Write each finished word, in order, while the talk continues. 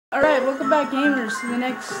Alright, welcome back gamers to the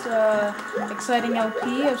next exciting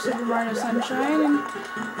LP of Super Mario Sunshine,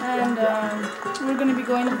 and we're going to be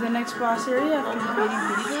going to the next boss area after defeating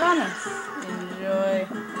Petey Piranha. Enjoy.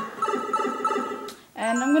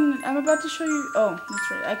 And I'm about to show you, oh,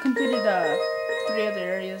 that's right, I completed 3 other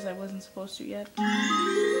areas I wasn't supposed to yet.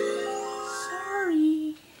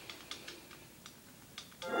 Sorry.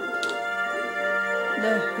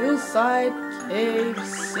 The Hillside Cave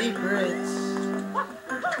Secrets.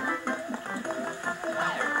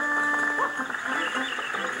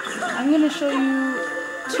 I'm gonna show you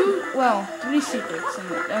 3 secrets, and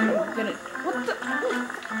I'm gonna, what the?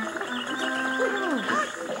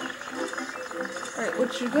 Alright,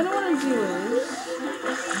 what you're gonna wanna do is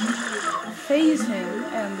phase him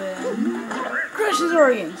and then crush his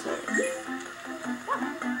organs.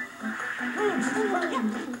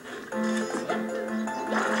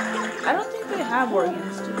 I don't think they have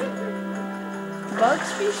organs today. Bug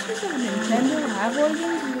species of Nintendo have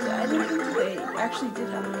organs? Because I didn't think they actually did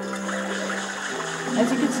have organs. As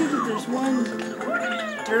you can see, that there's one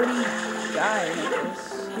dirty guy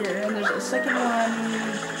here, and there's a second one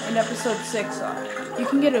in episode 6. You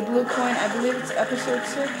can get a blue coin, I believe it's episode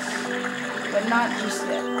 6, but not just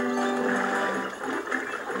yet.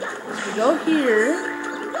 So we go here.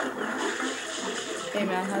 Hey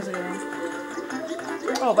man, how's it going?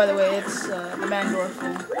 Oh, by the way, it's the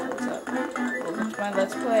Mandorful. What's up? Welcome to my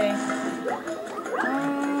Let's Play.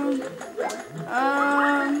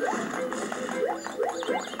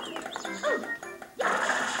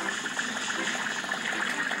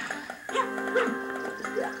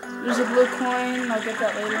 There's a blue coin. I'll get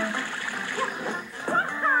that later.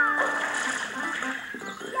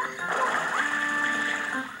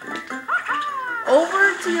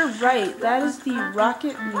 Over to your right, that is the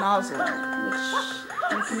rocket nozzle, which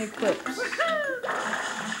you can equip.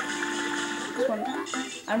 This one,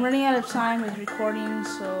 I'm running out of time with recording,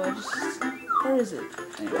 so I just, where is it?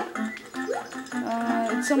 Anyway.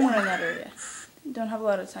 It's somewhere in that area. Don't have a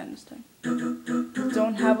lot of time this time.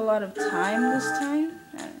 Don't have a lot of time this time?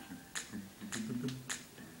 I don't know.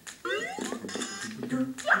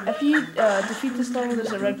 After you defeat this level,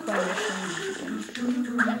 there's a red coin mission.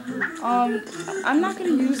 I'm not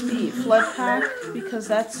going to use the flood pack because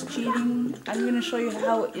that's cheating. I'm going to show you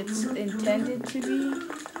how it's intended to be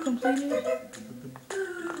completed.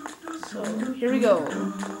 So, here we go.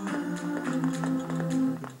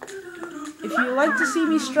 If you like to see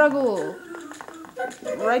me struggle,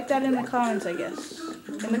 write that in the comments, I guess.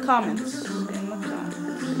 In the comments.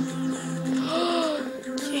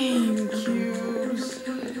 Game cubes.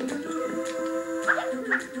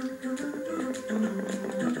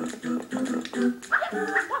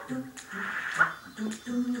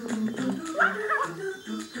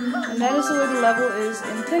 And that is the way the level is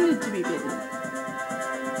intended to be bidden.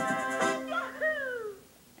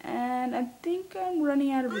 And I think I'm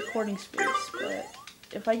running out of recording space, but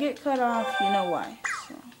if I get cut off, you know why.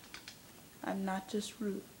 So, I'm not just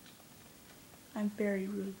rude. I'm very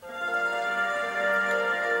rude.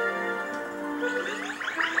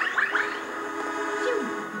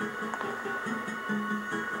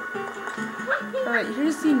 Alright,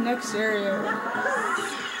 here's the next area.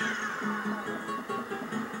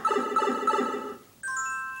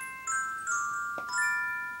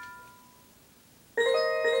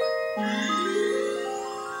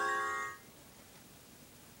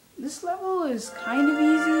 This level is kind of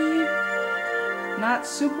easy. Not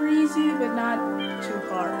super easy, but not too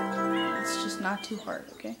hard. It's just not too hard,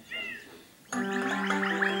 okay? I'm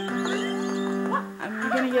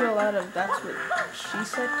gonna get a lot of "that's what she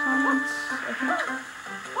said" comments, I think.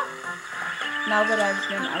 Now that I've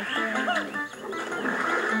been out there.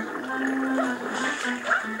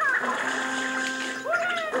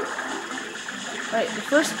 Right, the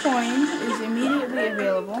first coin is immediately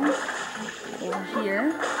available over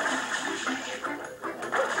here.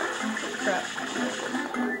 Crap.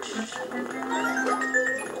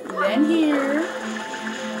 Then here,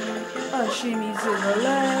 a shimmy to the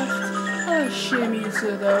left, a shimmy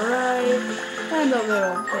to the right, and a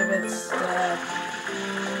little pivot step. I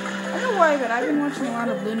don't know why, but I've been watching a lot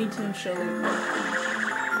of Looney Tunes show lately.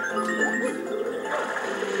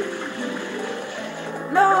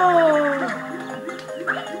 No!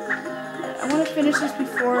 I want to finish this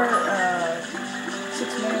before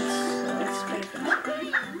 6 minutes, so let's try to finish it.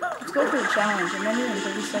 Let's go for the challenge. I'm only in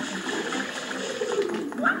 30 seconds.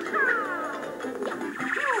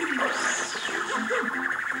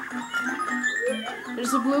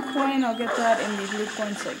 There's a blue coin, I'll get that in the blue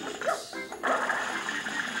coin segments.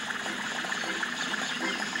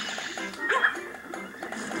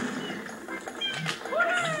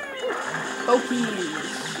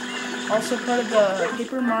 Pokies. Also part of the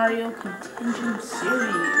Paper Mario Contingent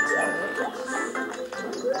series.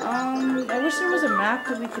 I wish there was a map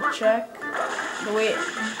that we could check. The way.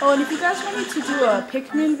 Oh, and if you guys want me to do a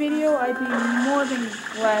Pikmin video, I'd be more than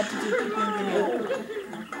glad to do a Pikmin video.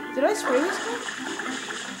 Did I spray this guy?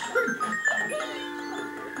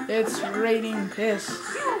 It's raining piss.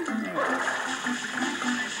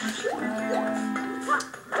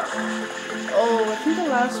 Oh, I think the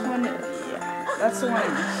last one. Yeah, that's the one I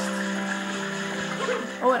missed.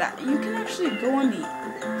 Oh, and you can actually go on the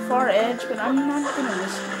far edge, but I'm not gonna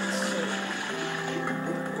risk it.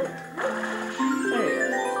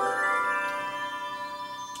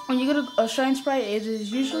 When you get a shine sprite, it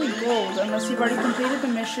is usually gold. Unless you've already completed the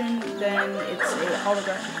mission, then it's a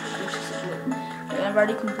holographic, which is a blue. And I've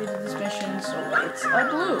already completed this mission, so it's a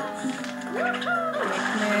blue.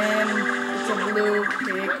 Pikmin. It's a blue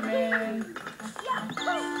Pikmin.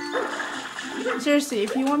 Seriously,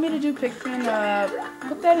 if you want me to do Pikmin,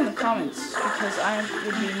 put that in the comments, because I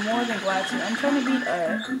would be more than glad to. I'm trying to beat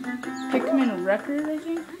a Pikmin record, I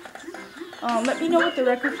think. Let me know what the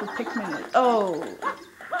record for Pikmin is. Oh.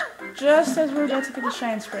 Just as we're about to get the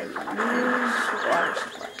shine spray, we lose water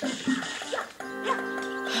supply.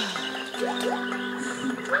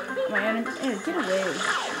 My enemy, get away.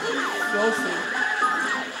 Filthy.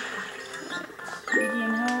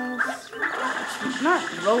 Regain health. Not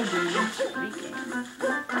loading, it's regain.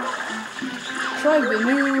 Try the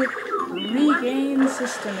new regain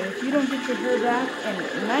system. If you don't get your hair back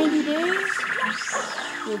in 90 days,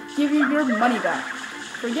 we'll give you your money back.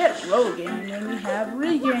 Forget Rogaine and we have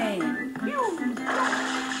regain.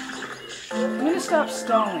 I'm gonna stop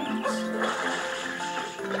stalling.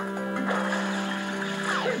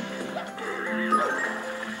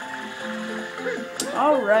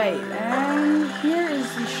 Alright, and here is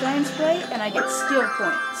the shine spray, and I get skill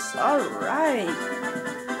points. Alright.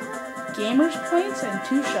 Gamers points and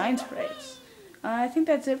 2 shine sprays. I think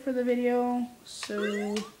that's it for the video.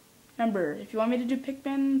 So remember, if you want me to do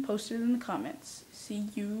Pikmin, post it in the comments. See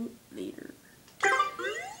you